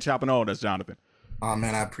 Appreciate you hopping on with us, Jonathan. Oh,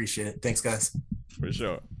 man, I appreciate it. Thanks, guys. For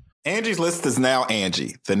sure. Angie's List is now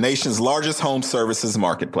Angie, the nation's largest home services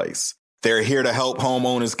marketplace. They're here to help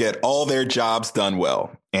homeowners get all their jobs done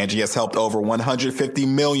well. Angie has helped over 150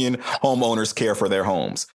 million homeowners care for their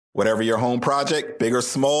homes. Whatever your home project, big or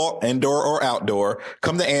small, indoor or outdoor,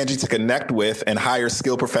 come to Angie to connect with and hire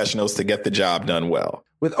skilled professionals to get the job done well.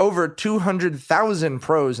 With over 200,000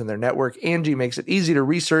 pros in their network, Angie makes it easy to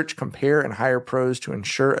research, compare, and hire pros to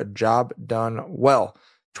ensure a job done well.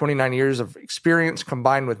 29 years of experience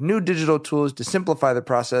combined with new digital tools to simplify the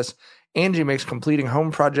process, Angie makes completing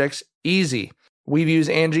home projects easy. We've used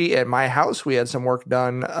Angie at my house. We had some work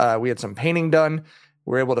done. We had some painting done.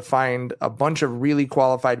 We were able to find a bunch of really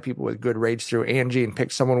qualified people with good rates through Angie and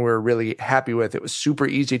pick someone we were really happy with. It was super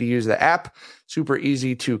easy to use the app, super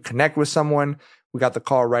easy to connect with someone. We got the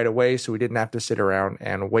call right away, so we didn't have to sit around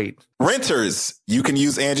and wait. Renters, you can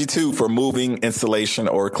use Angie too for moving, installation,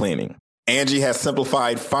 or cleaning. Angie has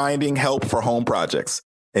simplified finding help for home projects.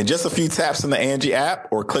 In just a few taps in the Angie app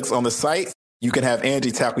or clicks on the site, you can have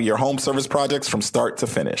Angie tackle your home service projects from start to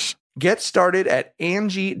finish. Get started at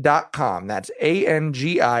Angie.com. That's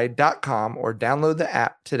ANGI.com, or download the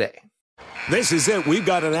app today. This is it. We've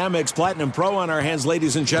got an Amex Platinum Pro on our hands,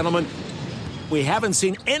 ladies and gentlemen. We haven't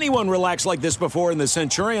seen anyone relax like this before in the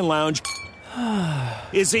Centurion Lounge.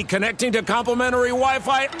 Is he connecting to complimentary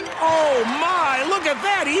Wi-Fi? Oh, my. Look at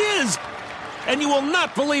that. He is. And you will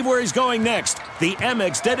not believe where he's going next. The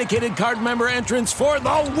Amex dedicated card member entrance for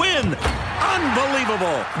the win.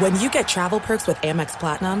 Unbelievable. When you get travel perks with Amex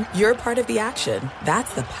Platinum, you're part of the action.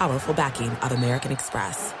 That's the powerful backing of American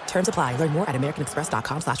Express. Terms apply. Learn more at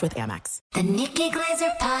americanexpress.com/withAmex. The Nikki Glaser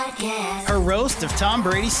Podcast. Her roast of Tom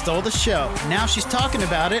Brady stole the show. Now she's talking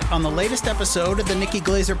about it on the latest episode of the Nikki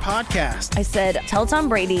Glaser Podcast. I said, tell Tom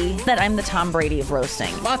Brady that I'm the Tom Brady of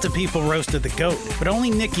roasting. Lots of people roasted the GOAT, but only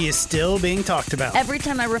Nikki is still being talked about. Every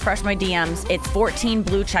time I refresh my DMs, it's 14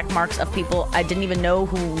 blue check marks of people I didn't even know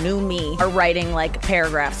who knew me are writing like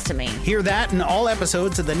paragraphs to me. Hear that in all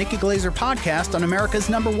episodes of the Nikki Glaser Podcast on America's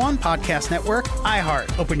 #1 podcast network,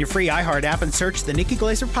 iHeart. Open your free iHeart app and search the Nikki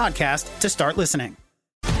Glaser Podcast to start listening.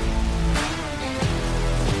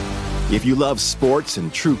 If you love sports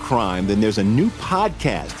and true crime, then there's a new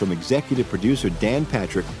podcast from executive producer Dan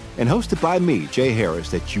Patrick and hosted by me, Jay Harris,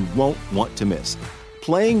 that you won't want to miss.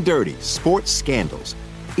 Playing Dirty: Sports Scandals.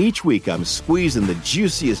 Each week, I'm squeezing the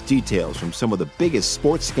juiciest details from some of the biggest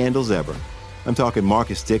sports scandals ever. I'm talking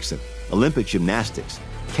Marcus Dixon, Olympic gymnastics,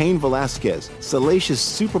 Cain Velasquez, salacious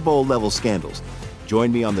Super Bowl-level scandals.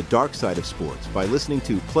 Join me on the dark side of sports by listening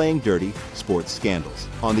to Playing Dirty: Sports Scandals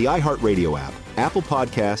on the iHeartRadio app, Apple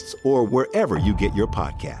Podcasts, or wherever you get your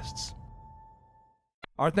podcasts.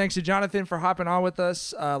 Our thanks to Jonathan for hopping on with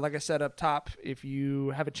us. Like I said up top, if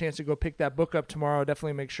you have a chance to go pick that book up tomorrow,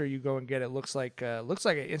 definitely make sure you go and get it. Looks like an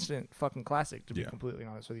instant fucking classic, to be completely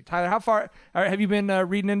honest with you. Tyler, how far have you been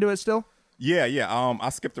reading into it still? Yeah. I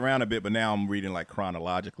skipped around a bit, but now I'm reading like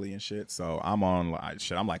chronologically and shit. So I'm on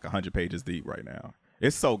I'm like 100 pages deep right now.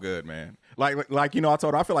 It's so good, man. Like I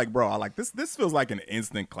told her, I feel like, bro, this feels like an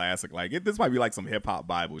instant classic. Like this might be like some hip hop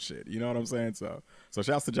Bible shit. You know what I'm saying? So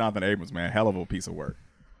shouts to Jonathan Abrams, man. Hell of a piece of work.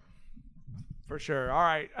 For sure. All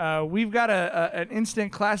right. We've got an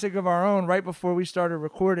instant classic of our own. Right before we started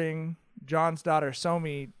recording, John's daughter,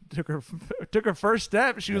 Somi, took her first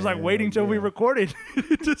step. She was waiting till we recorded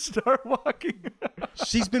to start walking.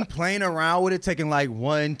 She's been playing around with it, taking like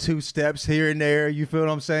 1-2 steps here and there. You feel what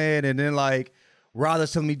I'm saying? And then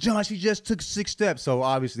Ryder's telling me, John, she just took 6 steps. So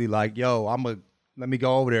obviously let me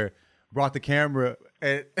go over there. Brought the camera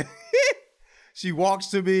and she walks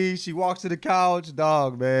to me. She walks to the couch.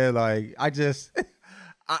 Dog, man. Like, I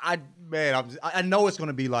know it's going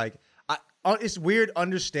to be like, it's weird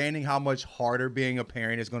understanding how much harder being a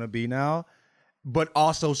parent is going to be now, but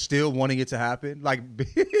also still wanting it to happen. Like,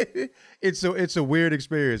 it's a weird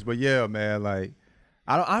experience. But yeah, man, like,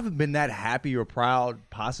 I haven't been that happy or proud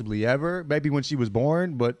possibly ever. Maybe when she was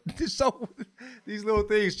born, but so these little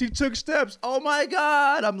things. She took steps. Oh my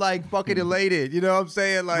God. I'm like fucking elated. You know what I'm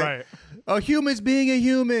saying? Like, right. A human's being a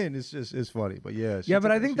human. It's funny. But yeah.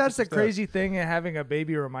 But I think that's the crazy thing, and having a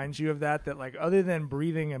baby reminds you of that like, other than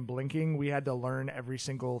breathing and blinking, we had to learn every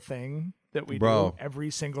single thing that we do.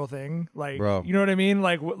 Every single thing. Like, you know what I mean?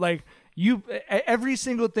 Like you, every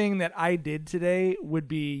single thing that I did today you'd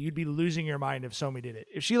be losing your mind if Somi did it.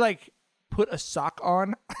 If she put a sock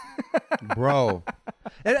on, bro.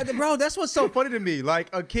 And bro, that's what's so funny to me. Like,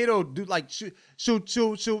 a kid will do she'll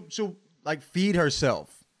feed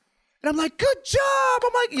herself. And I'm like, good job.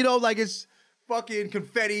 I'm like, it's fucking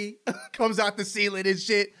confetti comes out the ceiling and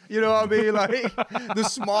shit. You know what I mean? Like, the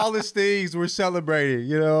smallest things we're celebrating.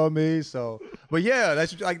 You know what I mean? So, but yeah,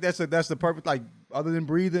 that's the perfect, like, other than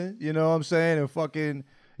breathing, you know what I'm saying? And fucking,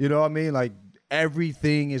 you know what I mean? Like,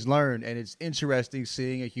 everything is learned, and it's interesting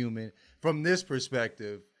seeing a human from this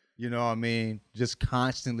perspective, you know what I mean? Just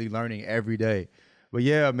constantly learning every day. But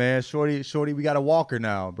yeah, man, shorty, we got a walker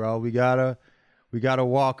now, bro. We got a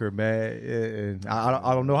walker, man. And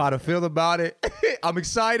I don't know how to feel about it. I'm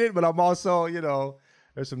excited, but I'm also,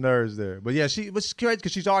 there's some nerves there. But yeah, she was great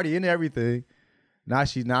because she's already in everything. Now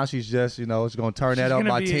she's just, it's going to turn that up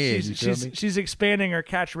by 10. She's expanding her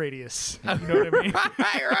catch radius. You know what I mean?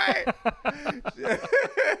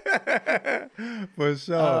 Right. For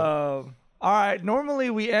sure. All right.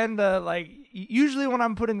 Normally we end usually when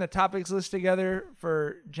I'm putting the topics list together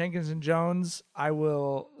for Jenkins and Jonez, I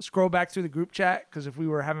will scroll back through the group chat, because if we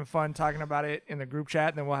were having fun talking about it in the group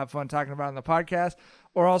chat, then we'll have fun talking about it on the podcast.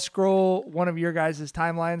 Or I'll scroll one of your guys'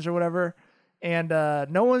 timelines or whatever. And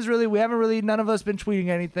none of us been tweeting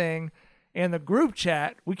anything. And the group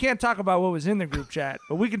chat, we can't talk about what was in the group chat,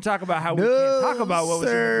 but we can talk about how we can't talk about what was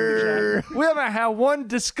in the group chat. We haven't had one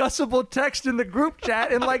discussable text in the group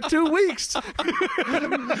chat in like 2 weeks.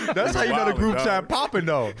 That's how you know the group chat popping,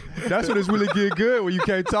 though. That's when it's really getting good, when you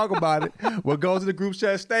can't talk about it. What goes in the group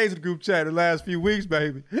chat stays in the group chat the last few weeks,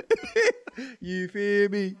 baby. You feel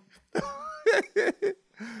me?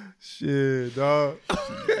 Shit, dog.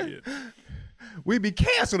 Shit. We'd be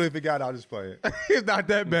canceled if it got out this play. It's not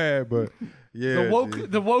that bad, but yeah.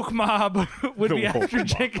 The woke mob would be after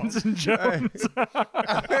Jenkins and Jonez.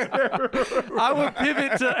 I would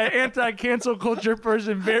pivot to an anti-cancel culture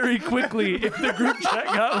person very quickly if the group chat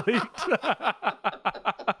got leaked.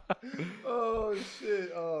 Oh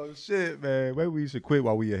shit, man. Maybe we should quit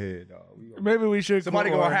while we ahead, dog. Maybe we should. Somebody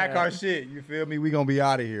gonna hack our shit. You feel me? We gonna be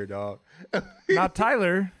out of here, dog. Not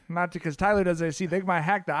Tyler. Not because Tyler doesn't see. They might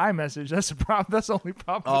hack the iMessage. That's the problem. That's the only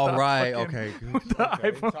problem. All right. Okay. With the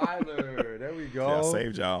iPhone. Tyler. There we go. Yeah, I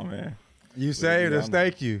saved y'all, man. You saved us.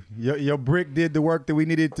 Thank you. Your brick did the work that we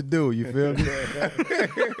needed to do. You feel me?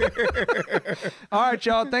 All right,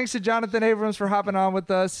 y'all. Thanks to Jonathan Abrams for hopping on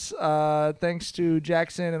with us. Thanks to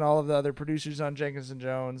Jackson and all of the other producers on Jenkins and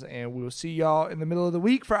Jonez. And we'll see y'all in the middle of the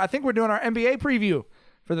week. I think we're doing our NBA preview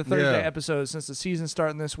for the Thursday episode, since the season's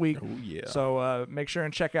starting this week. Oh, yeah. So make sure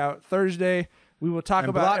and check out Thursday. We will talk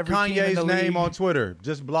about every Kanye's team in the name league. on Twitter.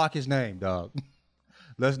 Just block his name, dog.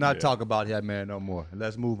 Let's not talk about that man no more.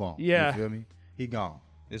 Let's move on. Yeah. You feel me? He gone.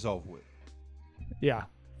 It's over with. Yeah.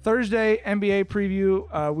 Thursday, NBA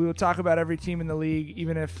preview. We will talk about every team in the league,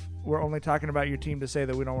 even if we're only talking about your team to say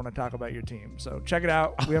that we don't want to talk about your team. So check it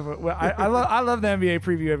out. I love the NBA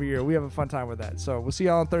preview every year. We have a fun time with that. So we'll see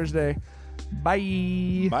y'all on Thursday.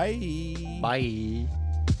 Bye. Bye. Bye.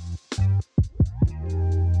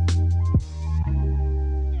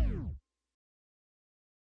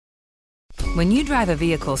 When you drive a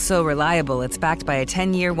vehicle so reliable it's backed by a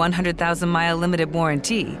 10-year, 100,000-mile limited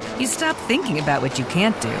warranty, you stop thinking about what you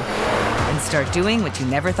can't do and start doing what you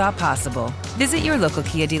never thought possible. Visit your local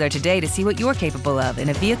Kia dealer today to see what you're capable of in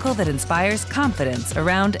a vehicle that inspires confidence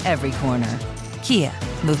around every corner. Kia,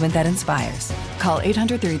 movement that inspires. Call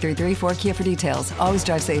 800-333-4KIA for details. Always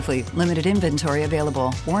drive safely. Limited inventory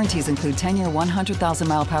available. Warranties include 10-year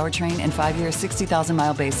 100,000-mile powertrain and 5-year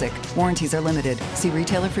 60,000-mile basic. Warranties are limited. See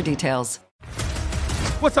retailer for details.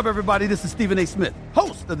 What's up, everybody? This is Stephen A. Smith,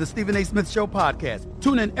 host of the Stephen A. Smith Show podcast.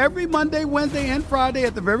 Tune in every Monday, Wednesday, and Friday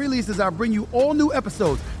at the very least as I bring you all new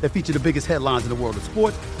episodes that feature the biggest headlines in the world of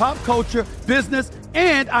sports, pop culture, business,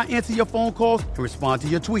 and I answer your phone calls and respond to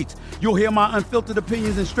your tweets. You'll hear my unfiltered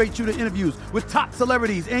opinions and straight-shooter interviews with top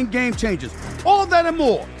celebrities and game changers. All that and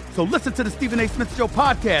more. So listen to the Stephen A. Smith Show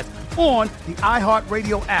podcast on the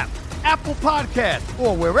iHeartRadio app, Apple Podcasts,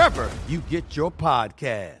 or wherever you get your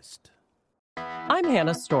podcast. I'm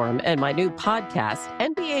Hannah Storm, and my new podcast,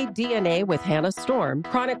 NBA DNA with Hannah Storm,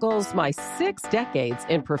 chronicles my 6 decades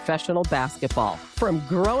in professional basketball. From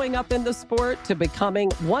growing up in the sport to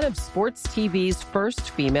becoming one of sports TV's first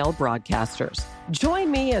female broadcasters.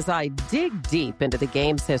 Join me as I dig deep into the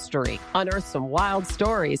game's history, unearth some wild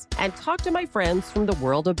stories, and talk to my friends from the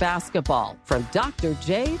world of basketball, from Dr.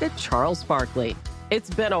 J to Charles Barkley. It's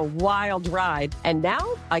been a wild ride, and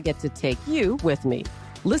now I get to take you with me.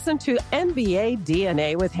 Listen to NBA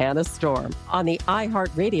DNA with Hannah Storm on the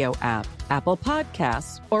iHeartRadio app, Apple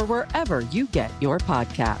Podcasts, or wherever you get your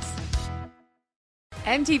podcasts.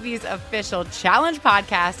 MTV's official Challenge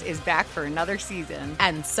podcast is back for another season.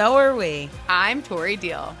 And so are we. I'm Tori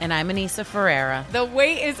Deal. And I'm Anissa Ferreira. The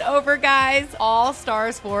wait is over, guys. All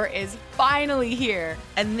Stars 4 is finally here.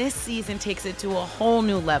 And this season takes it to a whole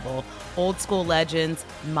new level. Old school legends,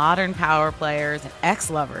 modern power players, and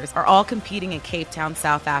ex-lovers are all competing in Cape Town,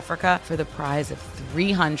 South Africa for the prize of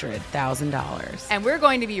 $300,000. And we're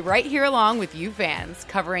going to be right here along with you fans,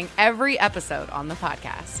 covering every episode on the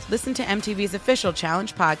podcast. Listen to MTV's official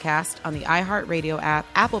Challenge podcast on the iHeartRadio app,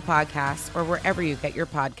 Apple Podcasts, or wherever you get your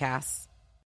podcasts.